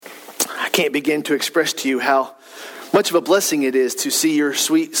can't begin to express to you how much of a blessing it is to see your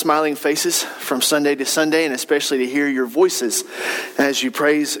sweet smiling faces from Sunday to Sunday, and especially to hear your voices as you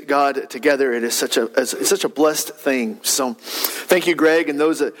praise God together. It is such a blessed thing. So thank you, Greg, and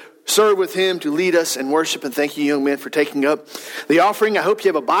those that serve with him to lead us in worship. And thank you, young men, for taking up the offering. I hope you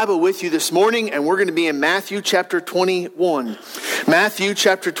have a Bible with you this morning, and we're going to be in Matthew chapter 21. Matthew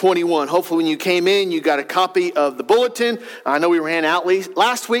chapter 21. Hopefully when you came in, you got a copy of the bulletin. I know we ran out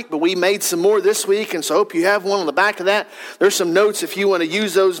last week, but we made some more this week, and so I hope you have one on the back of that. There's some notes if you want to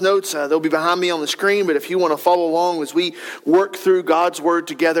use those notes. They'll be behind me on the screen, but if you want to follow along as we work through God's Word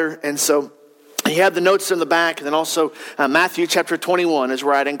together. And so you have the notes in the back, and then also Matthew chapter 21 is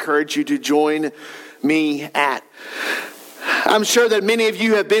where I'd encourage you to join me at. I'm sure that many of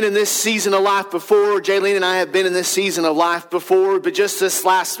you have been in this season of life before. Jaylene and I have been in this season of life before, but just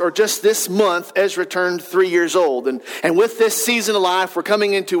this month, Ezra turned 3 years old. And with this season of life, we're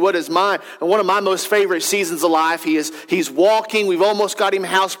coming into what is one of my most favorite seasons of life. He's walking. We've almost got him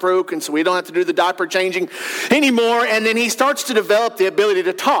housebroken, so we don't have to do the diaper changing anymore. And then he starts to develop the ability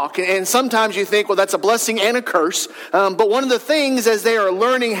to talk. And sometimes you think, well, that's a blessing and a curse. But one of the things as they are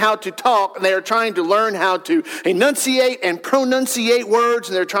learning how to talk, and they are trying to learn how to enunciate and pronunciate words,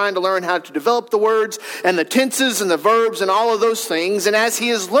 and they're trying to learn how to develop the words and the tenses and the verbs and all of those things. And as he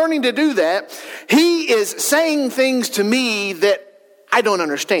is learning to do that, he is saying things to me that I don't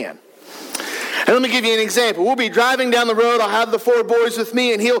understand. And let me give you an example. We'll be driving down the road. I'll have the four boys with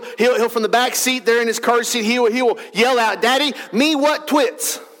me, and he'll from the back seat there in his car seat, he will yell out, "Daddy, me what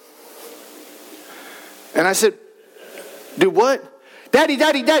twits?" And I said, "Do what?" "Daddy,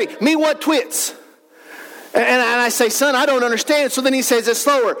 me what twits?" And I say, "Son, I don't understand." So then he says it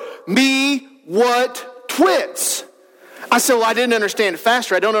slower. "Me what twits?" I said, "Well, I didn't understand it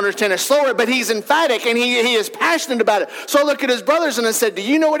faster. I don't understand it slower." But he's emphatic and he is passionate about it. So I look at his brothers and I said, "Do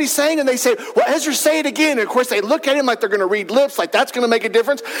you know what he's saying?" And they say, "Well, Ezra, say it again." And of course they look at him like they're going to read lips, like that's going to make a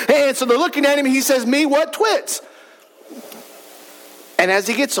difference. And so they're looking at him and he says, "Me what twits?" And as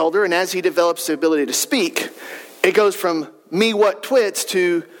he gets older and as he develops the ability to speak, it goes from "me what twits"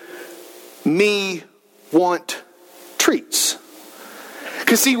 to "me want treats."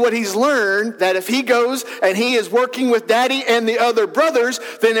 Because see, what he's learned, that if he goes and he is working with Daddy and the other brothers,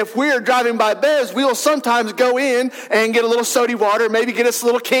 then if we're driving by Bev's, we'll sometimes go in and get a little soda water, maybe get us a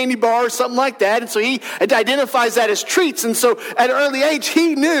little candy bar or something like that. And so he identifies that as treats. And so at an early age,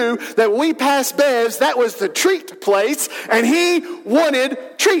 he knew that when we passed Bev's, that was the treat place, and he wanted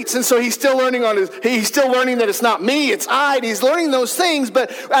treats. And so he's still learning that it's not me, it's I. And he's learning those things, but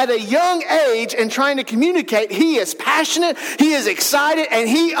at a young age and trying to communicate, he is passionate, he is excited, and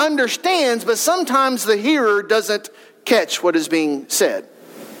he understands, but sometimes the hearer doesn't catch what is being said.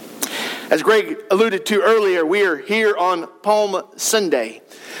 As Greg alluded to earlier, we are here on Palm Sunday.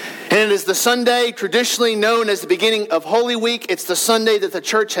 And it is the Sunday traditionally known as the beginning of Holy Week. It's the Sunday that the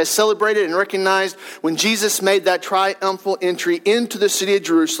church has celebrated and recognized when Jesus made that triumphal entry into the city of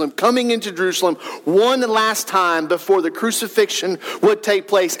Jerusalem, coming into Jerusalem one last time before the crucifixion would take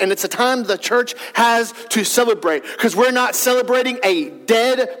place. And it's a time the church has to celebrate, because we're not celebrating a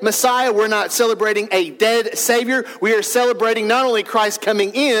dead Messiah. We're not celebrating a dead Savior. We are celebrating not only Christ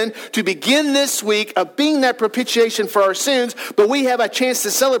coming in to begin this week of being that propitiation for our sins, but we have a chance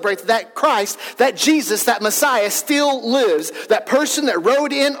to celebrate that Christ, that Jesus, that Messiah still lives. That person that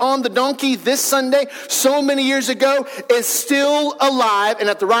rode in on the donkey this Sunday so many years ago is still alive and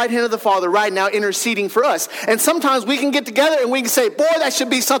at the right hand of the Father right now interceding for us. And sometimes we can get together and we can say, "Boy, that should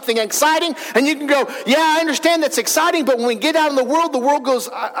be something exciting." And you can go, "Yeah, I understand that's exciting." But when we get out in the world goes,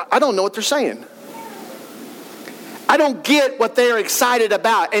 I don't know what they're saying. I don't get what they're excited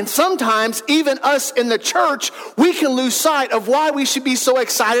about. And sometimes, even us in the church, we can lose sight of why we should be so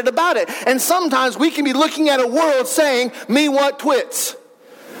excited about it. And sometimes we can be looking at a world saying, "Me what twits?"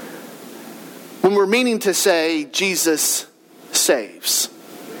 when we're meaning to say, "Jesus saves."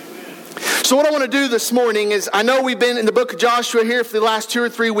 So what I want to do this morning is, I know we've been in the book of Joshua here for the last 2 or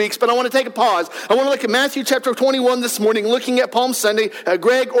 3 weeks, but I want to take a pause. I want to look at Matthew chapter 21 this morning, looking at Palm Sunday.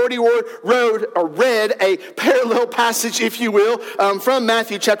 Greg already read a parallel passage, if you will, from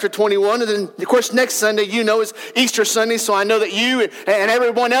Matthew chapter 21. And then, of course, next Sunday, is Easter Sunday, so I know that you and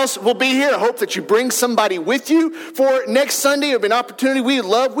everyone else will be here. I hope that you bring somebody with you for next Sunday. It'll be an opportunity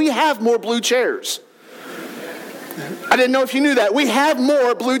we have more blue chairs. I didn't know if you knew that. We have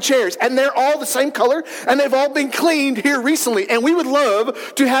more blue chairs, and they're all the same color, and they've all been cleaned here recently. And we would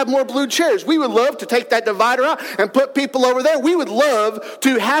love to have more blue chairs. We would love to take that divider out and put people over there. We would love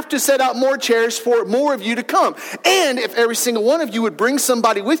to have to set out more chairs for more of you to come. And if every single one of you would bring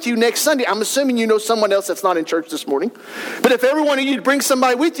somebody with you next Sunday, I'm assuming you know someone else that's not in church this morning. But if every one of you would bring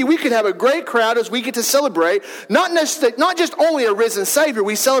somebody with you, we could have a great crowd as we get to celebrate not just only a risen Savior.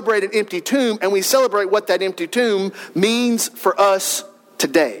 We celebrate an empty tomb, and we celebrate what that empty tomb means for us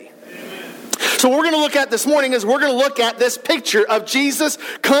today. So what we're going to look at this morning is we're going to look at this picture of Jesus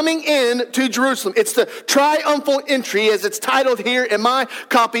coming in to Jerusalem. It's the triumphal entry as it's titled here in my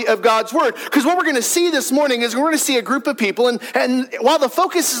copy of God's Word. Because what we're going to see this morning is we're going to see a group of people, and while the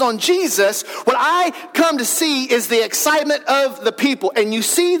focus is on Jesus, what I come to see is the excitement of the people. And you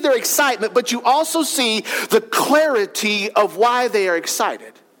see their excitement, but you also see the clarity of why they are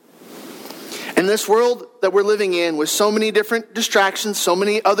excited. In this world that we're living in with so many different distractions, so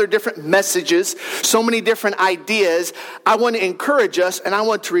many other different messages, so many different ideas, I want to encourage us and I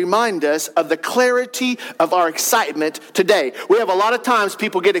want to remind us of the clarity of our excitement today. We have a lot of times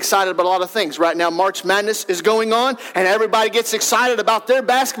people get excited about a lot of things. Right now, March Madness is going on and everybody gets excited about their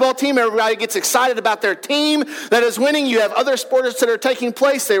basketball team. Everybody gets excited about their team that is winning. You have other sports that are taking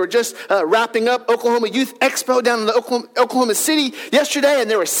place. They were just wrapping up Oklahoma Youth Expo down in the Oklahoma City yesterday, and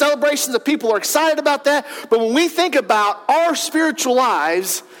there were celebrations of people are excited about that. But when we think about our spiritual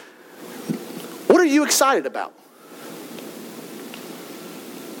lives, what are you excited about?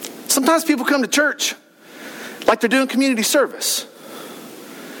 Sometimes people come to church like they're doing community service.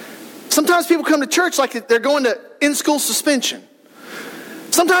 Sometimes people come to church like they're going to in-school suspension.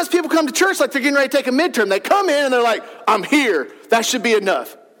 Sometimes people come to church like they're getting ready to take a midterm. They come in and they're like, I'm here. That should be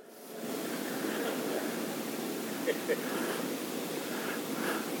enough.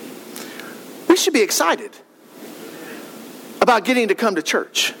 We should be excited about getting to come to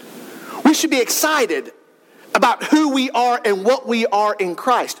church. We should be excited about who we are and what we are in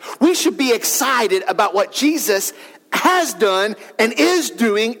Christ. We should be excited about what Jesus has done and is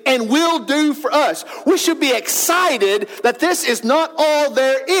doing and will do for us. We should be excited that this is not all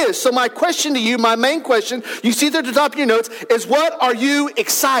there is. So my question to you, my main question, you see there at the top of your notes, is what are you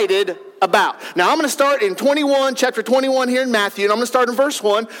excited about? Now I'm going to start in chapter 21 here in Matthew, and I'm going to start in verse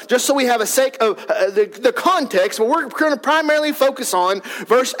 1, just so we have a sake of the context, but we're going to primarily focus on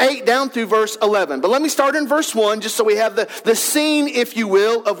verse 8 down through verse 11. But let me start in verse 1, just so we have the scene, if you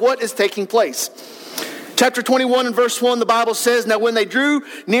will, of what is taking place. Chapter 21 and verse 1, the Bible says, Now when they drew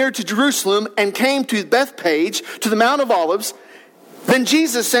near to Jerusalem and came to Bethphage, to the Mount of Olives, then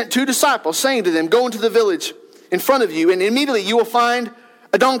Jesus sent 2 disciples, saying to them, Go into the village in front of you, and immediately you will find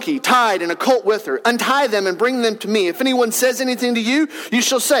a donkey tied and a colt with her. Untie them and bring them to me. If anyone says anything to you, you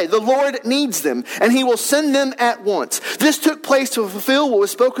shall say, The Lord needs them, and he will send them at once. This took place to fulfill what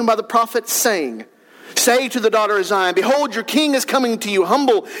was spoken by the prophet, saying, Say to the daughter of Zion, Behold, your king is coming to you,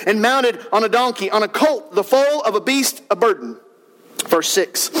 humble and mounted on a donkey, on a colt, the foal of a beast of burden. Verse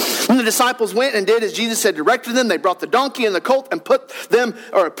 6. When the disciples went and did as Jesus had directed them, they brought the donkey and the colt and put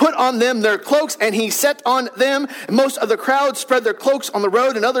on them their cloaks, and he sat on them. And most of the crowd spread their cloaks on the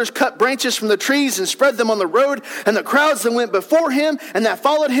road, and others cut branches from the trees and spread them on the road. And the crowds that went before him and that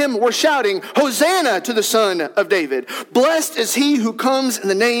followed him were shouting, Hosanna to the Son of David. Blessed is he who comes in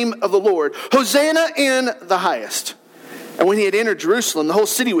the name of the Lord. Hosanna in the highest. And when he had entered Jerusalem, the whole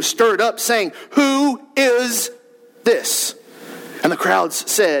city was stirred up, saying, Who is this? And the crowds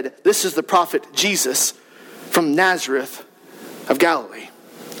said, This is the prophet Jesus from Nazareth of Galilee.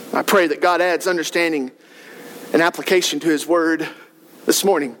 I pray that God adds understanding and application to his word this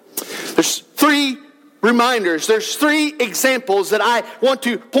morning. There's 3 reminders. There's 3 examples that I want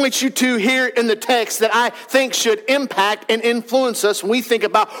to point you to here in the text that I think should impact and influence us when we think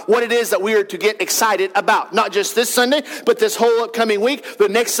about what it is that we are to get excited about. Not just this Sunday, but this whole upcoming week, the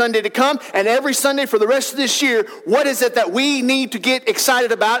next Sunday to come, and every Sunday for the rest of this year. What is it that we need to get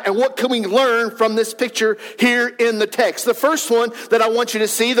excited about, and what can we learn from this picture here in the text? The first one that I want you to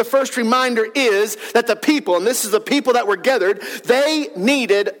see, the first reminder is that the people, and this is the people that were gathered, they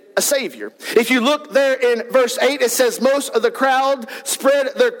needed a Savior. If you look there in verse 8, it says, Most of the crowd spread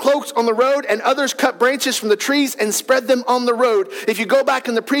their cloaks on the road, and others cut branches from the trees and spread them on the road. If you go back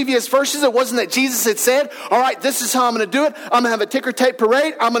in the previous verses, it wasn't that Jesus had said, All right, this is how I'm going to do it. I'm going to have a ticker tape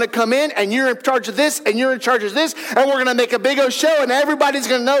parade. I'm going to come in, and you're in charge of this, and you're in charge of this, and we're going to make a big old show, and everybody's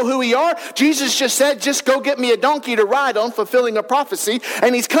going to know who we are. Jesus just said, Just go get me a donkey to ride on, fulfilling a prophecy.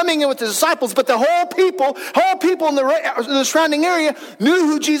 And he's coming in with the disciples, but the whole people in the surrounding area knew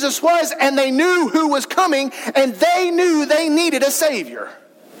who Jesus was, and they knew who was coming, and they knew they needed a Savior.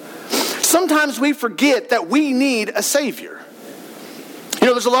 sometimes we forget that we need a Savior. You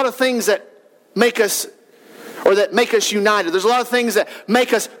know, there's a lot of things that make us united. There's a lot of things that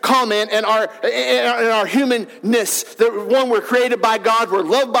make us common in our humanness. One, we're created by God, we're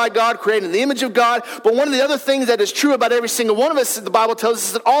loved by God, created in the image of God. But one of the other things that is true about every single one of us, the Bible tells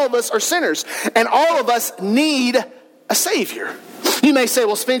us, that all of us are sinners. And all of us need a Savior. You may say,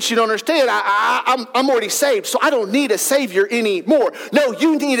 well, Spence, you don't understand. I'm already saved, so I don't need a Savior anymore. No,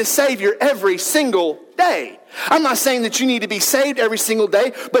 you need a Savior every single day. I'm not saying that you need to be saved every single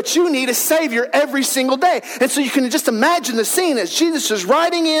day, but you need a Savior every single day. And so you can just imagine the scene as Jesus is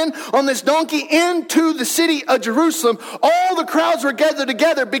riding in on this donkey into the city of Jerusalem. All the crowds were gathered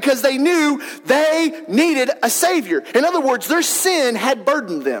together because they knew they needed a Savior. In other words, their sin had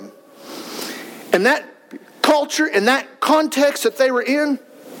burdened them. And that culture, in that context that they were in,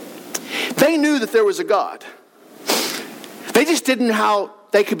 they knew that there was a God. They just didn't know how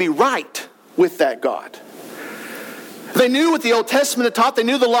they could be right with that God. They knew what the Old Testament had taught. They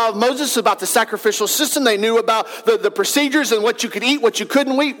knew the law of Moses about the sacrificial system. They knew about the procedures and what you could eat, what you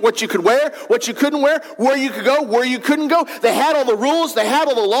couldn't eat, what you could wear, what you couldn't wear, where you could go, where you couldn't go. They had all the rules. They had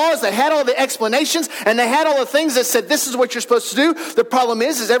all the laws. They had all the explanations. And they had all the things that said, this is what you're supposed to do. The problem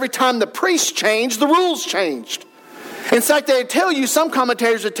is every time the priests changed, the rules changed. In fact, they tell you, some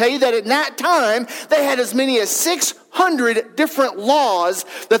commentators would tell you that in that time, they had as many as 600 different laws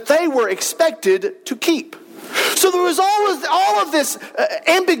that they were expected to keep. So there was all of this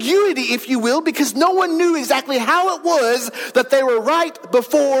ambiguity, if you will, because no one knew exactly how it was that they were right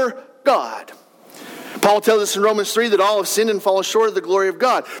before God. Paul tells us in Romans 3 that all have sinned and fallen short of the glory of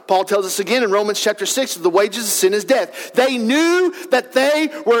God. Paul tells us again in Romans chapter 6 that the wages of sin is death. They knew that they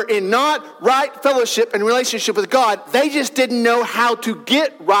were in not right fellowship and relationship with God. They just didn't know how to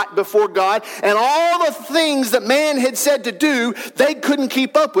get right before God. And all the things that man had said to do, they couldn't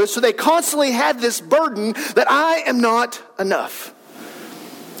keep up with. So they constantly had this burden that I am not enough.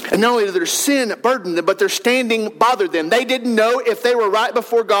 And not only did their sin burden them, but their standing bothered them. They didn't know if they were right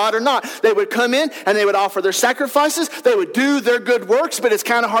before God or not. They would come in and they would offer their sacrifices. They would do their good works, but it's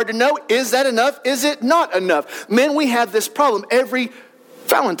kind of hard to know, is that enough? Is it not enough? Men, we have this problem every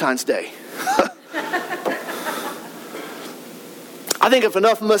Valentine's Day. I think if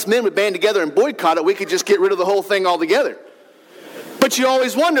enough of us men would band together and boycott it, we could just get rid of the whole thing altogether. But you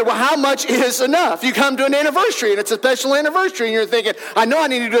always wonder, well, how much is enough? You come to an anniversary, and it's a special anniversary, and you're thinking, I know I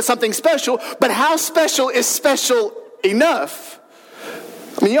need to do something special, but how special is special enough?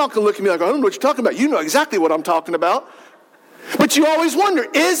 I mean, y'all can look at me like, I don't know what you're talking about. You know exactly what I'm talking about. But you always wonder,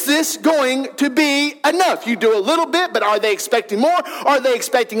 is this going to be enough? You do a little bit, but are they expecting more? Are they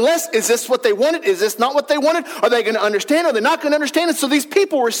expecting less? Is this what they wanted? Is this not what they wanted? Are they going to understand? Are they not going to understand? And so these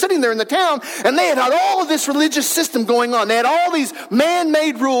people were sitting there in the town, and they had all of this religious system going on. They had all these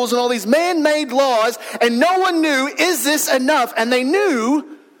man-made rules and all these man-made laws, and no one knew, is this enough? And they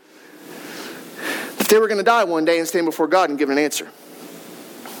knew that they were going to die one day and stand before God and give an answer.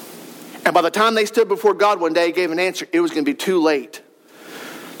 And by the time they stood before God one day and gave an answer, it was going to be too late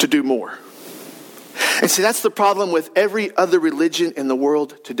to do more. And see, that's the problem with every other religion in the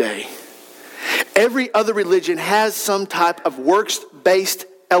world today. Every other religion has some type of works-based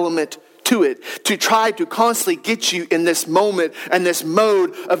element to it, to try to constantly get you in this moment and this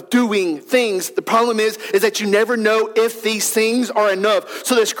mode of doing things. The problem is that you never know if these things are enough.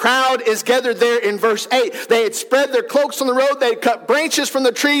 So this crowd is gathered there in verse 8. They had spread their cloaks on the road. They had cut branches from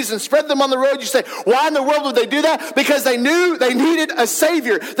the trees and spread them on the road. You say, why in the world would they do that? Because they knew they needed a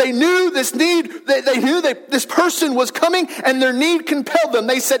Savior. They knew this need. They knew that this person was coming, and their need compelled them.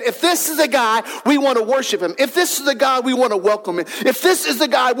 They said, if this is the guy, we want to worship him. If this is the guy, we want to welcome him. If this is the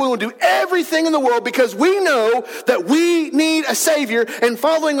guy, we want to do everything in the world, because we know that we need a Savior. And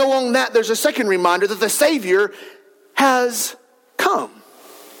following along that, there's a second reminder that the Savior has come.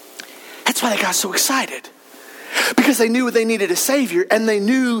 That's why they got so excited, because they knew they needed a Savior, and they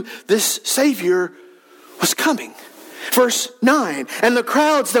knew this Savior was coming. Verse 9, and the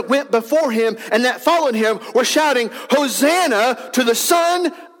crowds that went before him and that followed him were shouting, Hosanna to the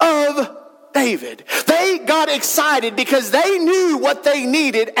Son of David. They got excited because they knew what they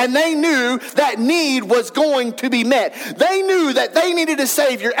needed, and they knew that need was going to be met. They knew that they needed a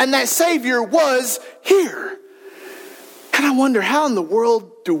Savior, and that Savior was here. And I wonder, how in the world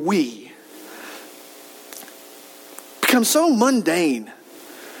do we become so mundane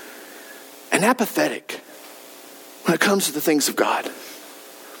and apathetic when it comes to the things of God?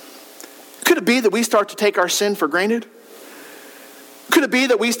 Could it be that we start to take our sin for granted? Could it be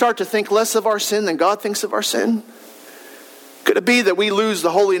that we start to think less of our sin than God thinks of our sin? Could it be that we lose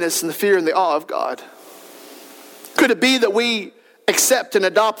the holiness and the fear and the awe of God? Could it be that we accept and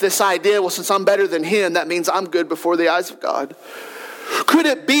adopt this idea, well, since I'm better than him, that means I'm good before the eyes of God? Could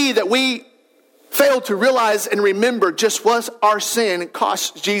it be that we fail to realize and remember just what our sin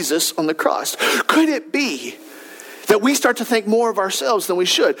cost Jesus on the cross? Could it be that we start to think more of ourselves than we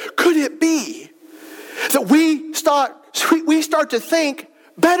should? Could it be that we start to think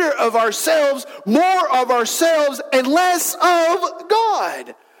better of ourselves, more of ourselves, and less of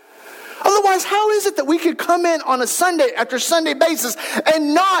God? Otherwise, how is it that we could come in on a Sunday after Sunday basis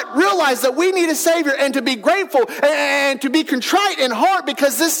and not realize that we need a Savior, and to be grateful and to be contrite in heart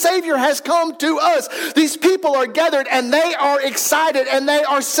because this Savior has come to us? These people are gathered and they are excited and they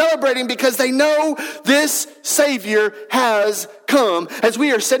are celebrating because they know this Savior has come. As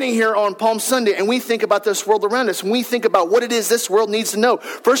we are sitting here on Palm Sunday and we think about this world around us, and we think about what it is this world needs to know.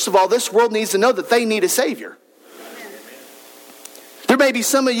 First of all, this world needs to know that they need a Savior. There may be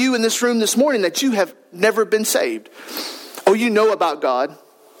some of you in this room this morning that you have never been saved. Oh, you know about God.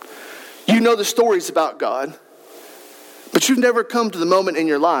 You know the stories about God. But you've never come to the moment in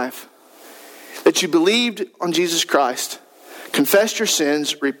your life that you believed on Jesus Christ, confessed your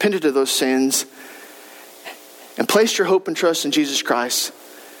sins, repented of those sins, and placed your hope and trust in Jesus Christ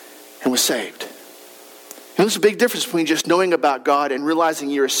and was saved. And there's a big difference between just knowing about God and realizing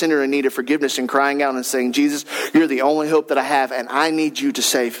you're a sinner in need of forgiveness and crying out and saying, Jesus, you're the only hope that I have, and I need you to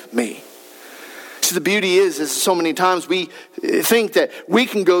save me. See, the beauty is so many times we think that we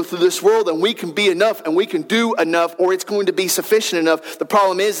can go through this world and we can be enough and we can do enough, or it's going to be sufficient enough. The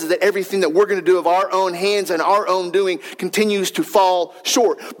problem is that everything that we're going to do of our own hands and our own doing continues to fall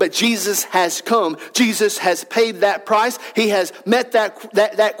short. But Jesus has come. Jesus has paid that price. He has met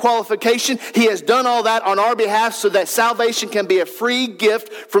that qualification. He has done all that on our behalf so that salvation can be a free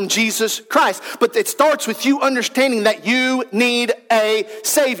gift from Jesus Christ. But it starts with you understanding that you need a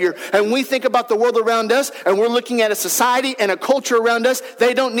Savior. And we think about the world around us, and we're looking at a society and a culture around us.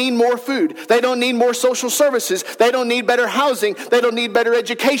 They don't need more food. They don't need more social services. They don't need better housing. They don't need better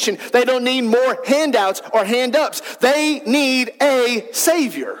education. They don't need more handouts or hand-ups. They need a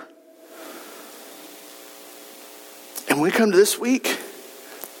Savior. And when we come to this week,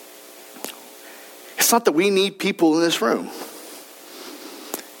 it's not that we need people in this room.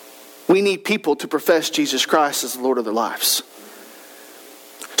 We need people to profess Jesus Christ as the Lord of their lives.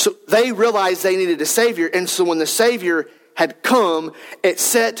 So they realized they needed a Savior. And so when the Savior had come, it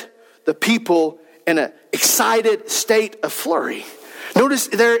set the people in an excited state of flurry. Notice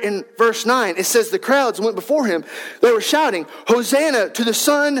there in verse 9, it says the crowds went before him. They were shouting, Hosanna to the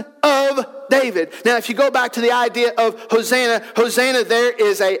Son of David. Now, if you go back to the idea of Hosanna, Hosanna there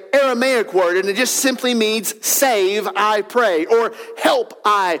is an Aramaic word, and it just simply means save, I pray, or help,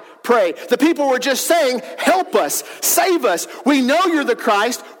 I pray. The people were just saying, help us, save us. We know you're the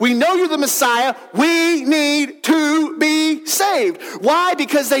Christ. We know you're the Messiah. We need to be saved. Why?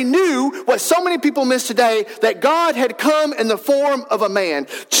 Because they knew what so many people miss today, that God had come in the form of a man.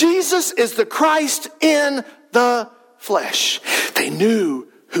 Jesus is the Christ in the flesh. They knew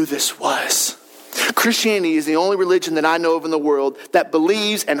who this was. Christianity is the only religion that I know of in the world that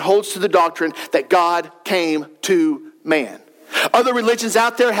believes and holds to the doctrine that God came to man. Other religions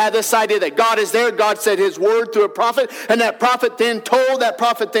out there have this idea that God is there. God said his word through a prophet, and that prophet then told, that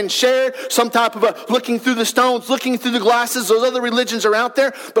prophet then shared some type of a looking through the stones, looking through the glasses. Those other religions are out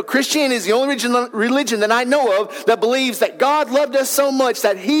there. But Christianity is the only religion that I know of that believes that God loved us so much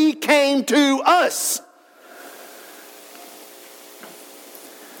that he came to us.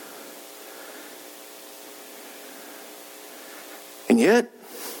 And yet,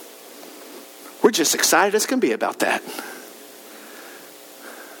 we're just excited as can be about that.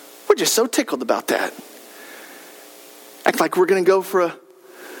 We're just so tickled about that. Act like we're going to go for a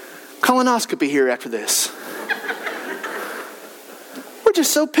colonoscopy here after this. We're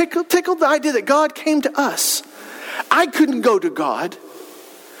just so tickled the idea that God came to us. I couldn't go to God.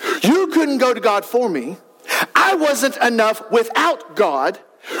 You couldn't go to God for me. I wasn't enough without God.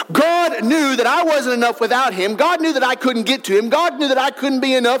 God knew that I wasn't enough without him. God knew that I couldn't get to him. God knew that I couldn't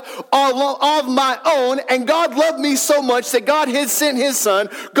be enough of my own. And God loved me so much that God had sent his son,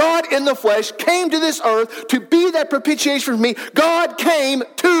 God in the flesh, came to this earth to be that propitiation for me. God came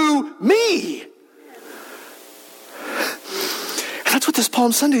to me. And that's what this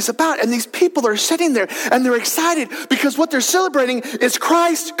Palm Sunday is about. And these people are sitting there and they're excited because what they're celebrating is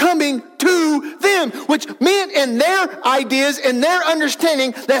Christ coming to them, which meant in their ideas, in their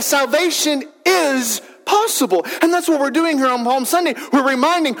understanding, that salvation is possible. And that's what we're doing here on Palm Sunday. We're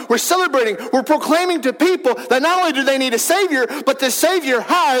reminding, we're celebrating, we're proclaiming to people that not only do they need a Savior, but the Savior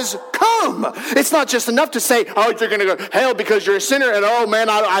has come. It's not just enough to say, oh, you're going to go to hell because you're a sinner, and oh man,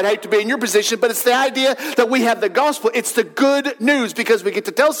 I'd hate to be in your position. But it's the idea that we have the gospel. It's the good news, because we get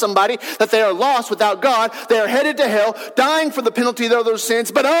to tell somebody that they are lost without God. They are headed to hell, dying for the penalty of those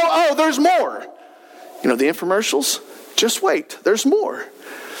sins. But there's more. You know, the infomercials? Just wait. There's more.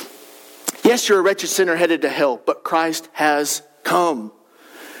 Yes, you're a wretched sinner headed to hell, but Christ has come.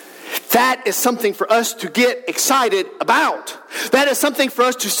 That is something for us to get excited about. That is something for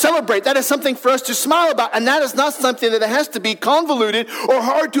us to celebrate. That is something for us to smile about. And that is not something that has to be convoluted or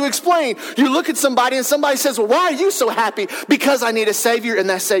hard to explain. You look at somebody and somebody says, well, why are you so happy? Because I need a Savior, and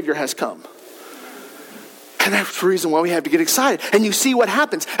that Savior has come. And that's the reason why we have to get excited. And you see what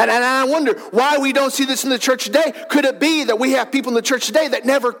happens. And I wonder why we don't see this in the church today. Could it be that we have people in the church today that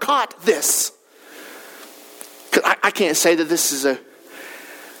never caught this? Because I can't say that this is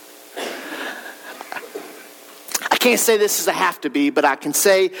I can't say this is a have to be, but I can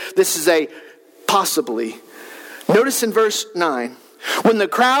say this is a possibly. Notice in verse 9. When the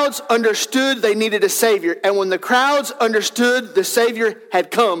crowds understood they needed a Savior, and when the crowds understood the Savior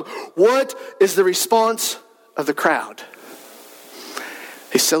had come, what is the response of the crowd?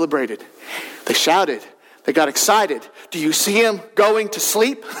 They celebrated. They shouted. They got excited. Do you see him going to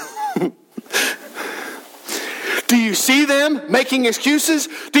sleep? Do you see them making excuses?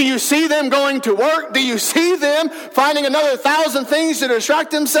 Do you see them going to work? Do you see them finding another 1,000 things to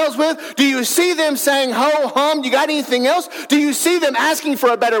distract themselves with? Do you see them saying, ho hum, you got anything else? Do you see them asking for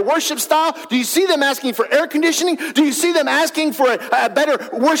a better worship style? Do you see them asking for air conditioning? Do you see them asking for a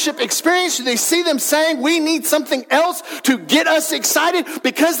better worship experience? Do they see them saying we need something else to get us excited?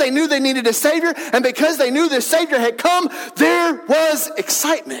 Because they knew they needed a Savior, and because they knew the Savior had come, there was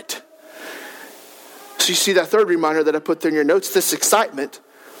excitement. So you see that third reminder that I put there in your notes. This excitement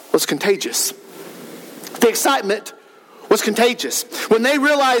was contagious. The excitement was contagious. When they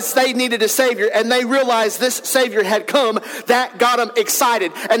realized they needed a Savior and they realized this Savior had come, that got them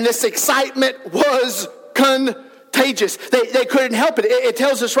excited. And this excitement was contagious. They couldn't help it. It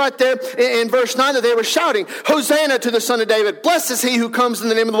tells us right there in verse 9 that they were shouting, Hosanna to the Son of David. Blessed is he who comes in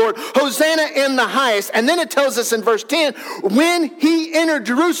the name of the Lord. Hosanna in the highest. And then it tells us in verse 10, when he entered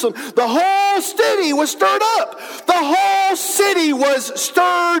Jerusalem, the whole city was stirred up. The whole city was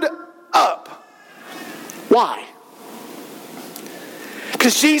stirred up. Why?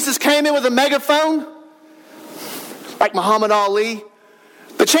 Because Jesus came in with a megaphone, like Muhammad Ali.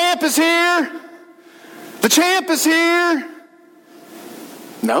 The champ is here. The champ is here.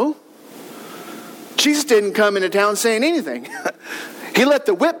 No. Jesus didn't come into town saying anything. He let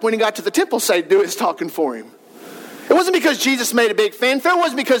the whip, when he got to the temple site, do his talking for him. It wasn't because Jesus made a big fanfare. It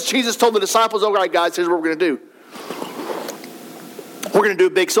wasn't because Jesus told the disciples, all right, guys, here's what we're going to do. We're going to do a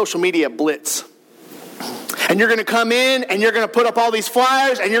big social media blitz. And you're going to come in and you're going to put up all these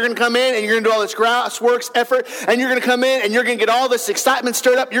flyers, and you're going to come in and you're going to do all this grassroots effort, and you're going to come in and you're going to get all this excitement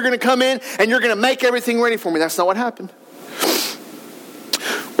stirred up. You're going to come in and you're going to make everything ready for me. That's not what happened.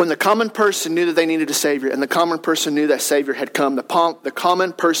 When the common person knew that they needed a Savior, and the common person knew that Savior had come, the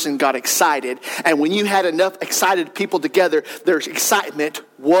common person got excited. And when you had enough excited people together, their excitement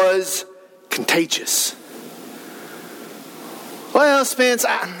was contagious. Well, Spence,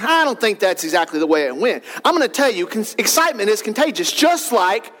 I don't think that's exactly the way it went. I'm going to tell you, excitement is contagious, just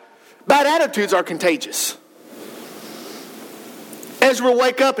like bad attitudes are contagious. Ezra will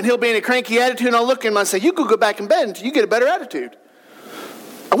wake up and he'll be in a cranky attitude, and I'll look at him and say, you go back in bed until you get a better attitude.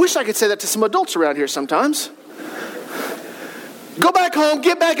 I wish I could say that to some adults around here sometimes. Go back home,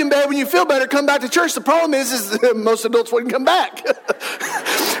 get back in bed. When you feel better, come back to church. The problem is that most adults wouldn't come back.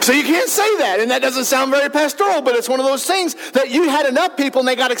 So you can't say that. And that doesn't sound very pastoral, but it's one of those things that you had enough people and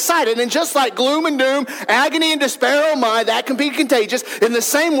they got excited. And just like gloom and doom, agony and despair, oh my, that can be contagious. In the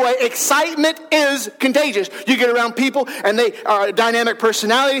same way, excitement is contagious. You get around people and they are a dynamic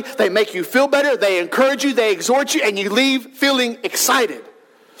personality. They make you feel better. They encourage you. They exhort you. And you leave feeling excited.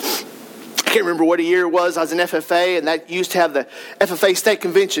 I can't remember what year it was. I was in FFA, and that used to have the FFA State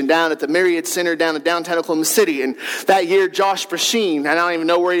Convention down at the Marriott Center down in downtown Oklahoma City. And that year, Josh Brasheen, and I don't even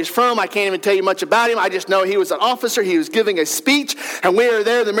know where he's from. I can't even tell you much about him. I just know he was an officer. He was giving a speech, and we were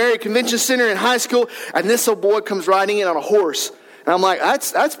there at the Marriott Convention Center in high school, and this old boy comes riding in on a horse. And I'm like,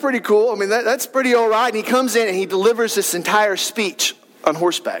 that's pretty cool. I mean, that's pretty all right. And he comes in, and he delivers this entire speech on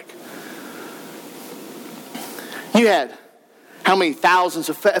horseback. You had how many thousands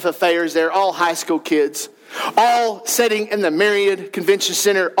of FFAers there, all high school kids. all sitting in the Marriott Convention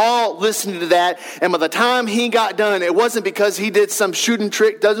Center, all listening to that. And by the time he got done, it wasn't because he did some shooting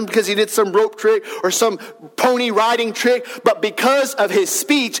trick, wasn't because he did some rope trick or some pony riding trick, but because of his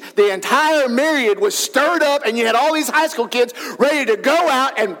speech, the entire Marriott was stirred up, and you had all these high school kids ready to go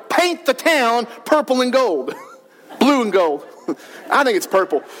out and paint the town purple and gold. Blue and gold. I think it's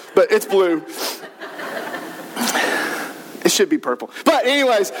purple, but it's blue. It should be purple. But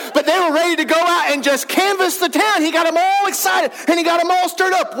anyways, but they were ready to go out and just canvass the town. He got them all excited and he got them all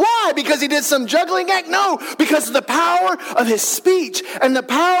stirred up. Why? Because he did some juggling act? No, because of the power of his speech and the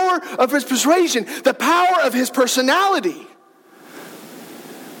power of his persuasion, the power of his personality.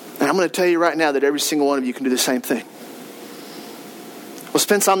 And I'm going to tell you right now that every single one of you can do the same thing. Well,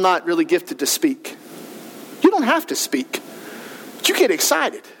 Spence, I'm not really gifted to speak. You don't have to speak. You get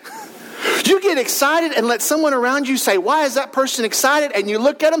excited. You get excited and let someone around you say, why is that person excited? And you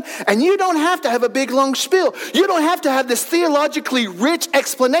look at them and you don't have to have a big long spiel. You don't have to have this theologically rich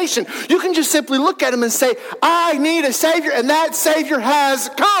explanation. You can just simply look at them and say, I need a Savior, and that Savior has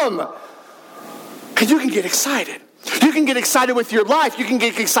come. And you can get excited. You can get excited with your life. You can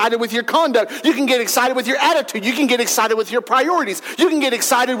get excited with your conduct. You can get excited with your attitude. You can get excited with your priorities. You can get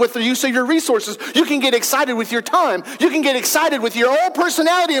excited with the use of your resources. You can get excited with your time. You can get excited with your own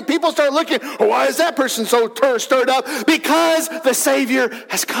personality, and people start looking, oh, why is that person so stirred up? Because the Savior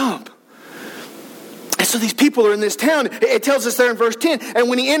has come. And so these people are in this town. It tells us there in verse 10, and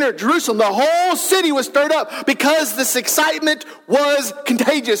when he entered Jerusalem, the whole city was stirred up because this excitement was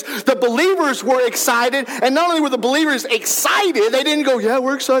contagious. The believers were excited, and not only were the believers excited, they didn't go, yeah,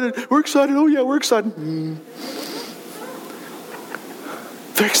 we're excited, oh yeah, we're excited.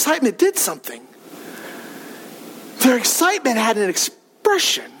 Their excitement did something. Their excitement had an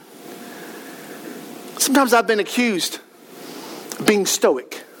expression. Sometimes I've been accused of being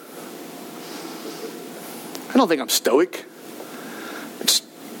stoic. I don't think I'm stoic. I just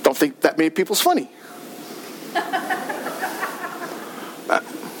don't think that many people's funny.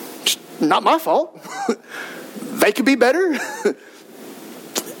 Not my fault. They could be better.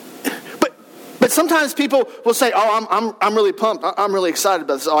 But sometimes people will say, oh, I'm really pumped. I'm really excited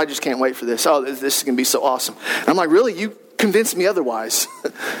about this. Oh, I just can't wait for this. Oh, this is going to be so awesome. And I'm like, really? You convinced me otherwise.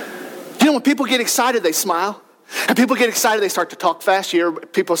 You know, when people get excited, they smile. And people get excited, they start to talk fast. You hear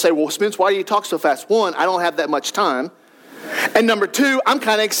people say, well, Spence, why do you talk so fast? One, I don't have that much time. And number two, I'm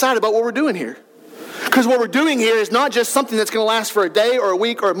kind of excited about what we're doing here. Because what we're doing here is not just something that's going to last for a day or a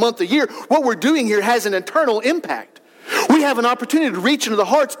week or a month, a year. What we're doing here has an eternal impact. We have an opportunity to reach into the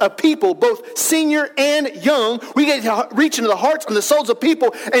hearts of people, both senior and young. We get to reach into the hearts and the souls of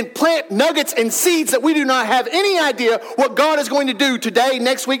people and plant nuggets and seeds that we do not have any idea what God is going to do today,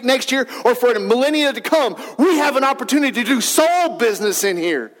 next week, next year, or for a millennia to come. We have an opportunity to do soul business in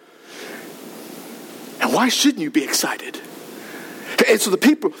here. And why shouldn't you be excited? And so the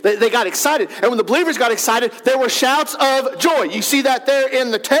people, they got excited. And when the believers got excited, there were shouts of joy. You see that there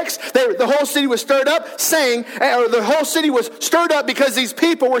in the text. The whole city was stirred up the whole city was stirred up because these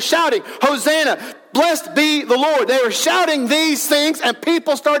people were shouting, Hosanna, blessed be the Lord. They were shouting these things, and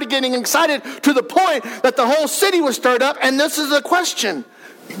people started getting excited to the point that the whole city was stirred up. And this is the question.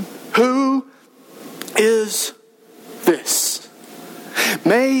 Who is this?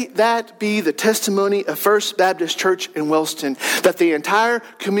 May that be the testimony of First Baptist Church in Wellston, that the entire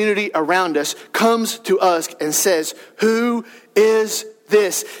community around us comes to us and says, who is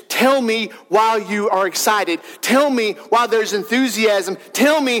this? Tell me why you are excited. Tell me why there's enthusiasm.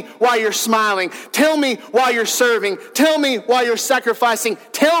 Tell me why you're smiling. Tell me why you're serving. Tell me why you're sacrificing.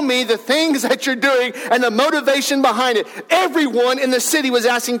 Tell me the things that you're doing and the motivation behind it. Everyone in the city was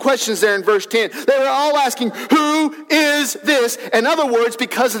asking questions there in verse 10. They were all asking, who is this? In other words,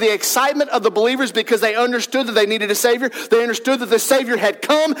 because of the excitement of the believers, because they understood that they needed a Savior, they understood that the Savior had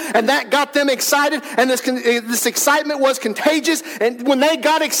come, and that got them excited, and this excitement was contagious. And when they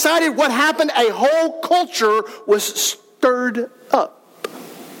got excited, what happened? A whole culture was stirred up.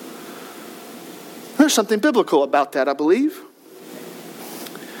 There's something biblical about that, I believe.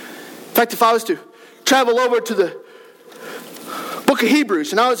 In fact, if I was to travel over to the book of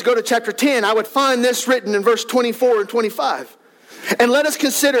Hebrews and I was to go to chapter 10, I would find this written in verse 24 and 25. And let us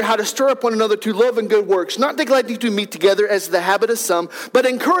consider how to stir up one another to love and good works, not neglecting to meet together as the habit of some, but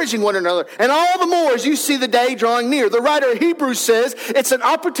encouraging one another. And all the more as you see the day drawing near. The writer of Hebrews says it's an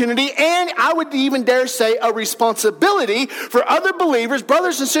opportunity, and I would even dare say a responsibility for other believers,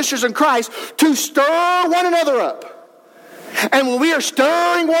 brothers and sisters in Christ, to stir one another up. And when we are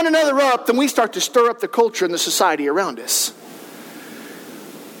stirring one another up, then we start to stir up the culture and the society around us.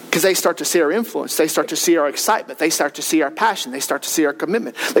 Because they start to see our influence. They start to see our excitement. They start to see our passion. They start to see our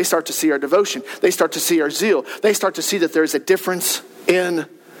commitment. They start to see our devotion. They start to see our zeal. They start to see that there's a difference in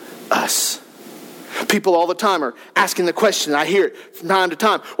us. People all the time are asking the question, I hear it from time to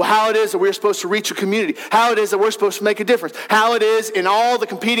time, well, how it is that we're supposed to reach a community, how it is that we're supposed to make a difference, how it is in all the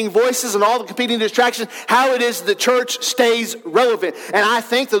competing voices and all the competing distractions, how it is the church stays relevant. And I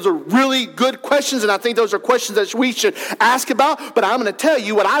think those are really good questions, and I think those are questions that we should ask about, but I'm going to tell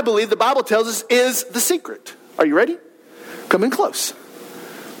you what I believe the Bible tells us is the secret. Are you ready? Come in close.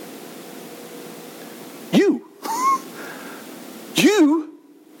 You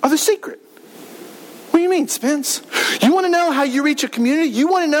are the secret. What do you mean, Spence? You want to know how you reach a community? You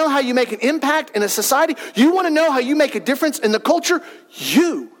want to know how you make an impact in a society? You want to know how you make a difference in the culture?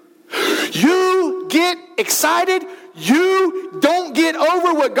 You get excited. You don't get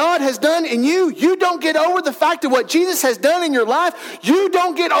over what God has done in you. You don't get over the fact of what Jesus has done in your life. You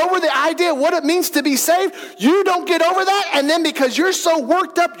don't get over the idea of what it means to be saved. You don't get over that. And then because you're so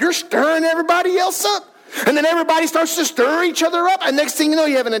worked up, you're stirring everybody else up. And then everybody starts to stir each other up. And next thing you know,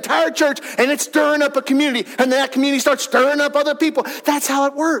 you have an entire church and it's stirring up a community. And then that community starts stirring up other people. That's how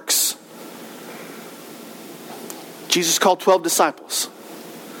it works. Jesus called 12 disciples.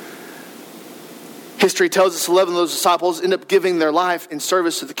 History tells us 11 of those disciples end up giving their life in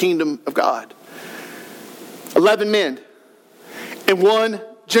service to the kingdom of God. 11 men in one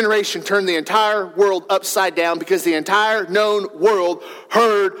generation turned the entire world upside down because the entire known world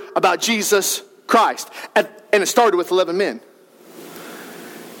heard about Jesus Christ. And it started with 11 men.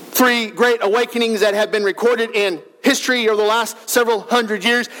 3 great awakenings that have been recorded in history over the last several hundred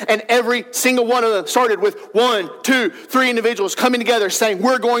years, and every single one of them started with 1, 2, 3 individuals coming together saying,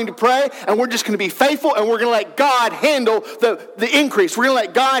 we're going to pray, and we're just going to be faithful, and we're going to let God handle the increase. We're going to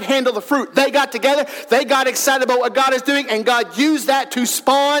let God handle the fruit. They got together, they got excited about what God is doing, and God used that to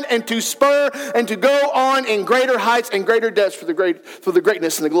spawn and to spur and to go on in greater heights and greater depths for the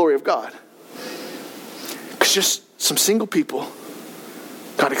greatness and the glory of God. Because just some single people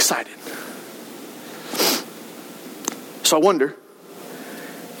got excited. So I wonder,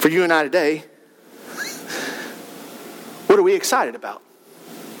 for you and I today, what are we excited about?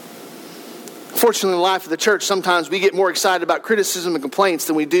 Fortunately, in the life of the church, sometimes we get more excited about criticism and complaints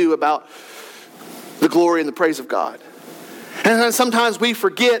than we do about the glory and the praise of God. And then sometimes we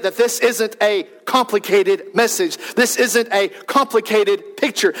forget that this isn't a complicated message. This isn't a complicated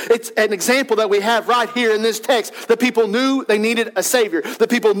picture. It's an example that we have right here in this text. The people knew they needed a Savior. The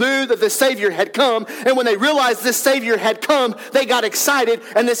people knew that the Savior had come. And when they realized this Savior had come, they got excited.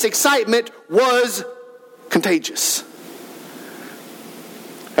 And this excitement was contagious.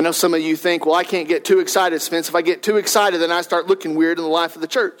 I know some of you think, well, I can't get too excited, Spence. If I get too excited, then I start looking weird in the life of the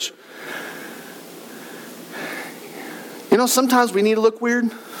church. You know, sometimes we need to look weird.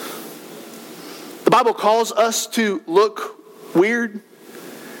 The Bible calls us to look weird.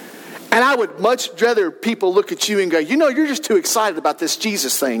 And I would much rather people look at you and go, you know, you're just too excited about this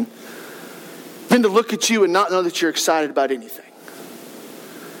Jesus thing, than to look at you and not know that you're excited about anything.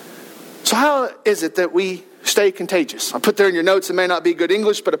 So how is it that we stay contagious? I put there in your notes, it may not be good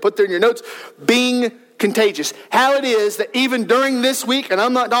English, but I put there in your notes, being contagious. How it is that even during this week, and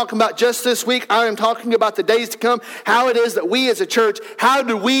I'm not talking about just this week, I am talking about the days to come, how it is that we as a church, how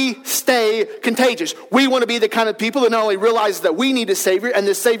do we stay contagious? We want to be the kind of people that not only realize that we need a Savior and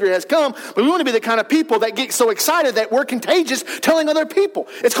this Savior has come, but we want to be the kind of people that get so excited that we're contagious telling other people.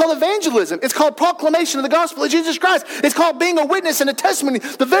 It's called evangelism. It's called proclamation of the gospel of Jesus Christ. It's called being a witness and a testimony.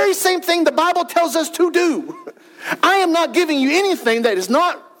 The very same thing the Bible tells us to do. I am not giving you anything that is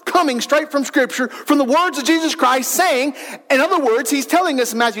not coming straight from Scripture, from the words of Jesus Christ, saying, in other words, he's telling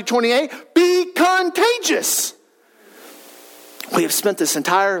us in Matthew 28, be contagious. We have spent this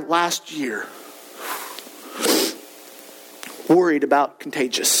entire last year worried about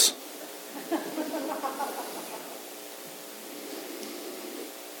contagious.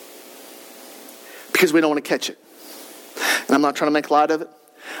 Because we don't want to catch it. And I'm not trying to make light of it.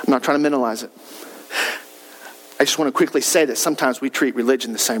 I'm not trying to minimize it. I just want to quickly say that sometimes we treat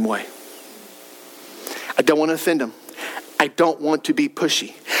religion the same way. I don't want to offend them. I don't want to be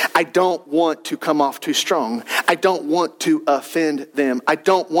pushy. I don't want to come off too strong. I don't want to offend them. I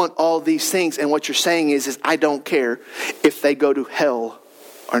don't want all these things. And what you're saying is I don't care if they go to hell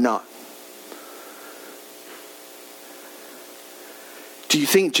or not. Do you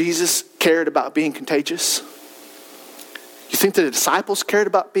think Jesus cared about being contagious? You think that the disciples cared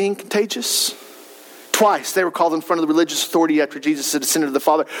about being contagious? Twice they were called in front of the religious authority after Jesus had ascended to the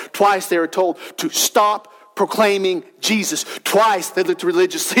Father. Twice they were told to stop proclaiming Jesus. Twice they looked to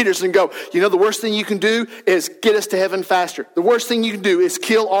religious leaders and go, you know, the worst thing you can do is get us to heaven faster. The worst thing you can do is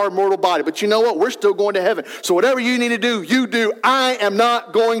kill our mortal body. But you know what? We're still going to heaven. So whatever you need to do, you do. I am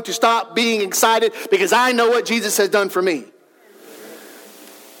not going to stop being excited because I know what Jesus has done for me.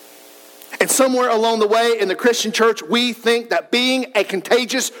 And somewhere along the way in the Christian church, we think that being a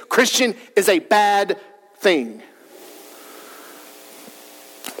contagious Christian is a bad thing.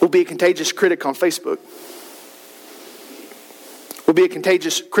 We'll be a contagious critic on Facebook. We'll be a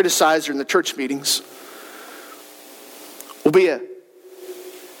contagious criticizer in the church meetings. We'll be a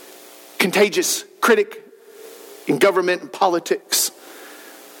contagious critic in government and politics,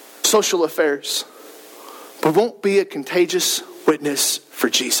 social affairs. But won't be a contagious witness for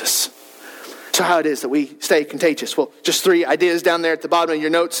Jesus. So how it is that we stay contagious? Well, just 3 ideas down there at the bottom of your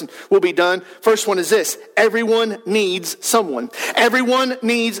notes and we'll be done. First one is this. Everyone needs someone. Everyone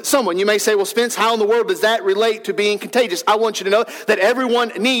needs someone. You may say, well, Spence, how in the world does that relate to being contagious? I want you to know that everyone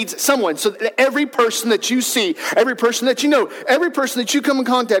needs someone. So that every person that you see, every person that you know, every person that you come in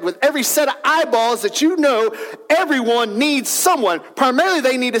contact with, every set of eyeballs that you know, everyone needs someone. Primarily,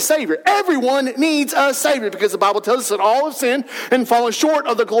 they need a Savior. Everyone needs a Savior because the Bible tells us that all have sinned and fallen short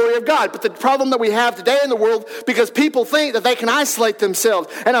of the glory of God. But the problem that we have today in the world, because people think that they can isolate themselves.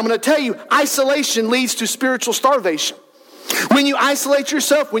 And I'm going to tell you, isolation leads to spiritual starvation. When you isolate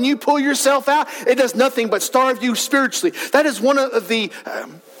yourself, when you pull yourself out, it does nothing but starve you spiritually. That is one of the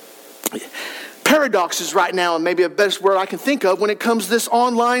paradoxes right now, and maybe a best word I can think of when it comes to this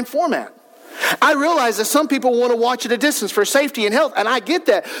online format. I realize that some people want to watch at a distance for safety and health, and I get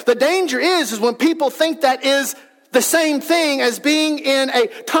that. The danger is when people think that is the same thing as being in a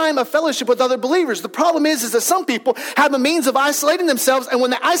time of fellowship with other believers. The problem is that some people have a means of isolating themselves, and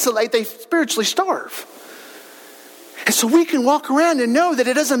when they isolate, they spiritually starve. And so we can walk around and know that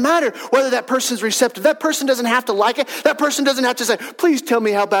it doesn't matter whether that person's receptive. That person doesn't have to like it. That person doesn't have to say, please tell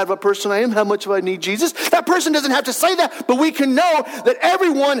me how bad of a person I am, how much I need Jesus. That person doesn't have to say that, but we can know that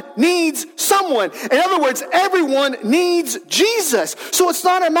everyone needs someone. In other words, everyone needs Jesus. So it's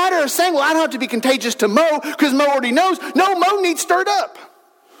not a matter of saying, well, I don't have to be contagious to Mo because Mo already knows. No, Mo needs stirred up.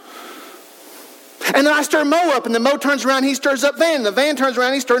 And then I stir Mo up, and then Mo turns around, he stirs up Van. And the Van turns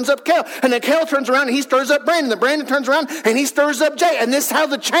around, he stirs up Kel. And then Kel turns around, and he stirs up Brandon. The Brandon turns around, and he stirs up Jay. And this is how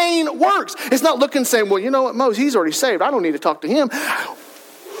the chain works. It's not looking saying, well, you know what, Mo, he's already saved. I don't need to talk to him.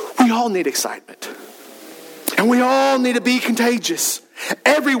 We all need excitement. And we all need to be contagious.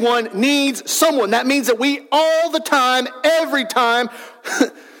 Everyone needs someone. That means that we all the time, every time,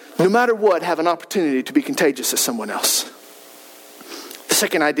 no matter what, have an opportunity to be contagious to someone else. The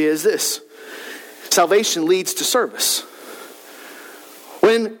second idea is this. Salvation leads to service.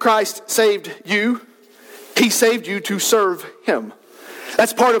 When Christ saved you, he saved you to serve him.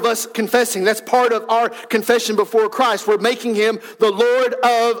 That's part of us confessing. That's part of our confession before Christ. We're making him the Lord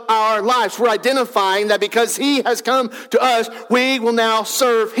of our lives. We're identifying that because he has come to us, we will now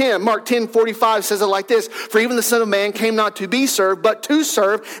serve him. Mark 10:45 says it like this, for even the Son of Man came not to be served, but to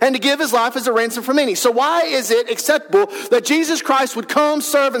serve and to give his life as a ransom for many. So why is it acceptable that Jesus Christ would come,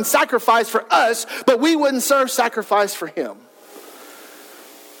 serve, and sacrifice for us, but we wouldn't serve, sacrifice for him?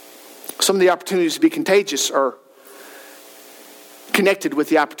 Some of the opportunities to be contagious are connected with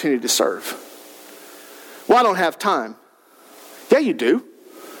the opportunity to serve. Well, I don't have time. Yeah, you do. You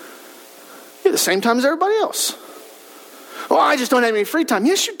have the same time as everybody else. Well, I just don't have any free time.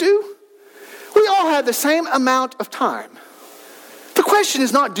 Yes, you do. We all have the same amount of time. The question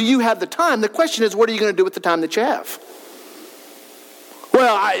is not, do you have the time? The question is, what are you going to do with the time that you have?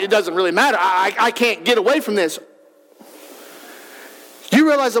 Well, it doesn't really matter. I can't get away from this. You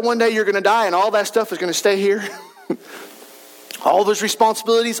realize that one day you're going to die and all that stuff is going to stay here? All those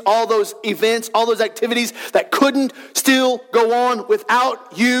responsibilities, all those events, all those activities that couldn't still go on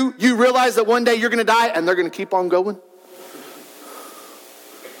without you. You realize that one day you're going to die and they're going to keep on going.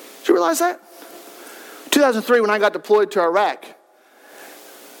 Did you realize that? 2003, when I got deployed to Iraq,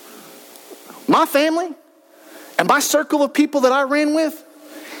 my family and my circle of people that I ran with,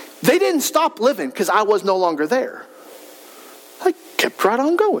 they didn't stop living because I was no longer there. I kept right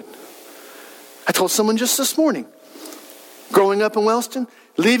on going. I told someone just this morning, growing up in Wellston,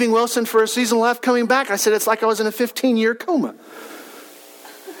 leaving Wellston for a season of life, coming back, I said it's like I was in a 15-year coma.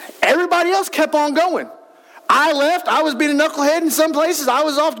 Everybody else kept on going. I left. I was being a knucklehead in some places. I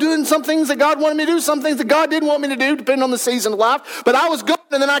was off doing some things that God wanted me to do, some things that God didn't want me to do, depending on the season of life. But I was going,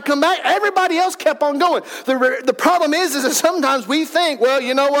 and then I come back. Everybody else kept on going. The problem is that sometimes we think, well,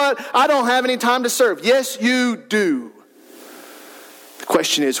 you know what? I don't have any time to serve. Yes, you do. The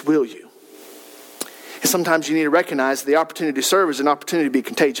question is, will you? And sometimes you need to recognize the opportunity to serve is an opportunity to be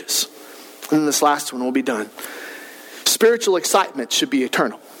contagious. And then this last one will be done. Spiritual excitement should be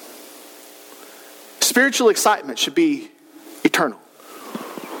eternal. Spiritual excitement should be eternal.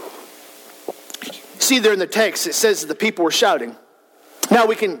 See there in the text, it says that the people were shouting. Now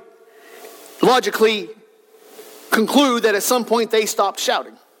we can logically conclude that at some point they stopped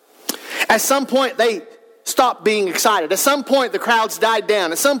shouting. At some point they stopped being excited. At some point the crowds died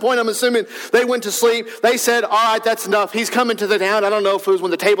down. At some point I'm assuming they went to sleep. They said, all right, that's enough. He's coming to the town. I don't know if it was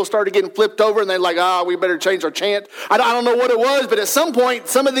when the table started getting flipped over and they're like, we better change our chant. I don't know what it was, but at some point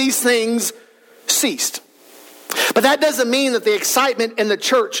some of these things ceased. But that doesn't mean that the excitement in the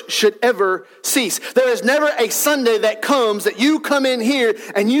church should ever cease. There is never a Sunday that comes that you come in here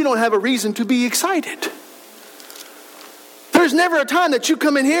and you don't have a reason to be excited. There's never a time that you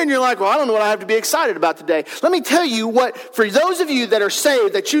come in here and you're like, well, I don't know what I have to be excited about today. Let me tell you what, for those of you that are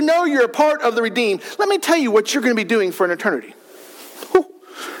saved, that you know you're a part of the redeemed, let me tell you what you're going to be doing for an eternity.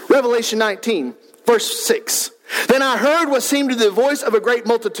 Revelation 19, verse 6. Then I heard what seemed to be the voice of a great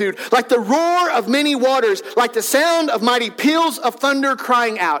multitude, like the roar of many waters, like the sound of mighty peals of thunder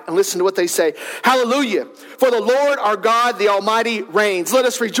crying out. And listen to what they say. Hallelujah. For the Lord our God, the Almighty, reigns. Let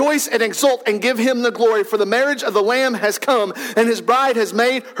us rejoice and exult and give him the glory. For the marriage of the Lamb has come, and his bride has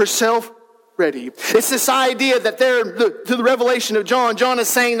made herself ready. It's this idea that there, to the revelation of John, John is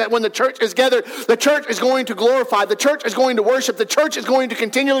saying that when the church is gathered, the church is going to glorify, the church is going to worship, the church is going to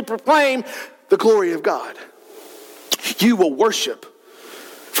continually proclaim the glory of God. You will worship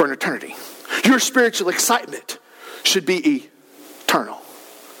for an eternity. Your spiritual excitement should be eternal.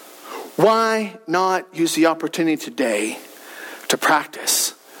 Why not use the opportunity today to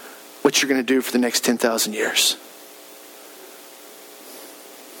practice what you're going to do for the next 10,000 years?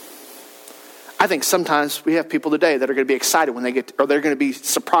 I think sometimes we have people today that are going to be excited when they get, or they're going to be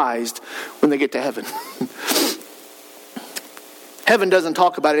surprised when they get to heaven. Heaven doesn't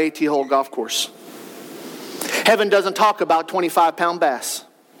talk about an 18-hole golf course. Heaven doesn't talk about 25-pound bass.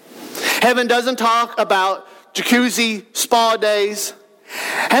 Heaven doesn't talk about jacuzzi spa days.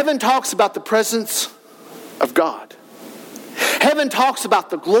 Heaven talks about the presence of God. Heaven talks about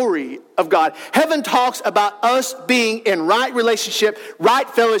the glory of God. Heaven talks about us being in right relationship, right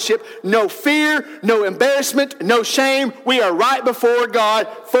fellowship, no fear, no embarrassment, no shame. We are right before God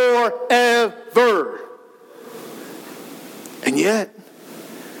forever. And yet,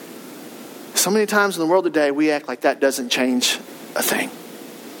 so many times in the world today, we act like that doesn't change a thing.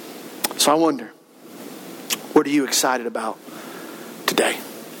 So I wonder, what are you excited about today?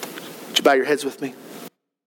 Would you bow your heads with me?